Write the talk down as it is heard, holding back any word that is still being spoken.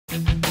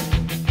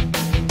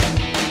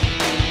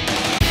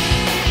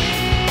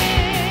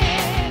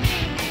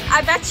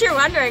I bet you're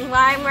wondering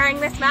why I'm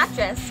wearing this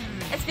mattress.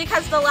 It's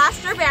because the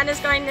Lassiter Band is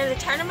going to the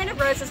Tournament of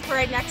Roses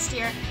parade next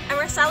year, and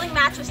we're selling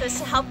mattresses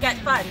to help get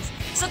funds.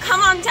 So come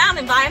on down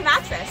and buy a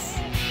mattress.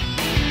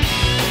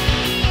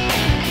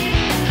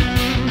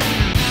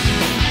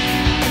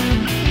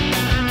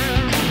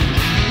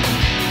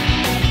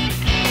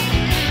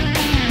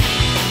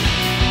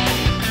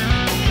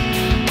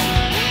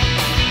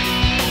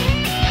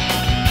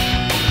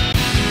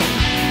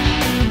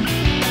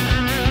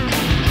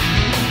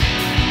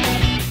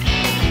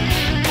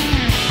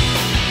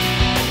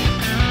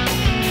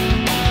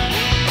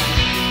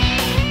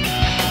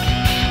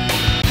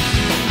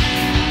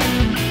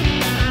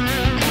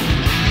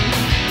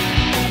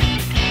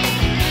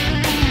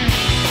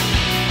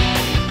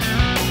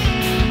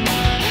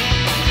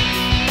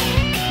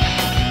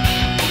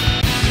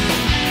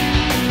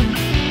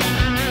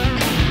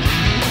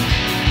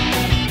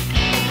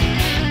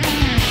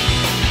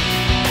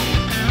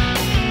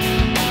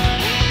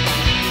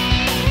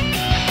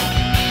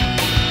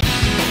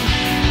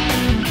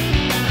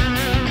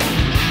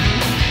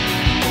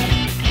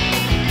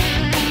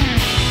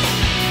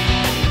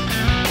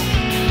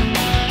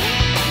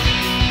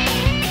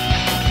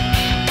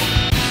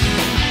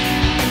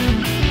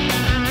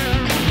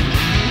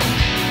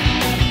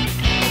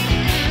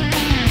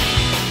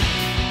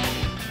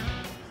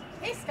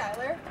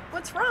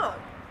 What's wrong?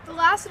 The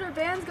Lassiter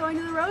Band's going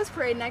to the Rose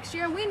Parade next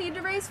year and we need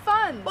to raise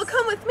funds. Well,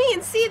 come with me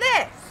and see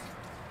this.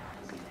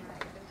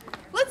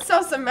 Let's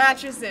sell some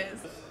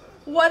mattresses.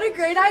 What a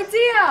great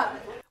idea!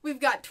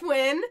 We've got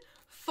twin,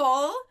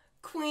 full,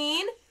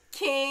 queen,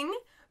 king,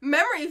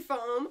 memory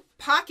foam,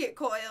 pocket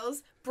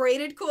coils,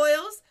 braided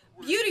coils,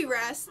 beauty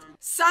rest,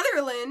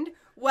 Sutherland,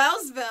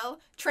 Wellsville,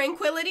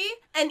 Tranquility,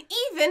 and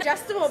even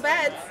adjustable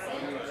beds.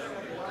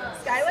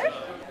 Skylar?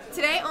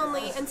 Today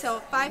only until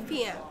 5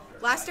 p.m.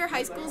 Lassiter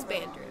High School's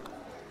band room.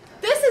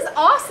 This is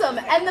awesome!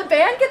 And the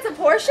band gets a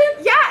portion?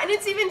 Yeah, and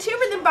it's even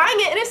cheaper than buying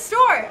it in a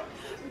store.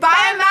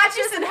 Buy a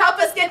mattress and help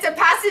us get to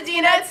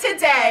Pasadena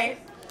today.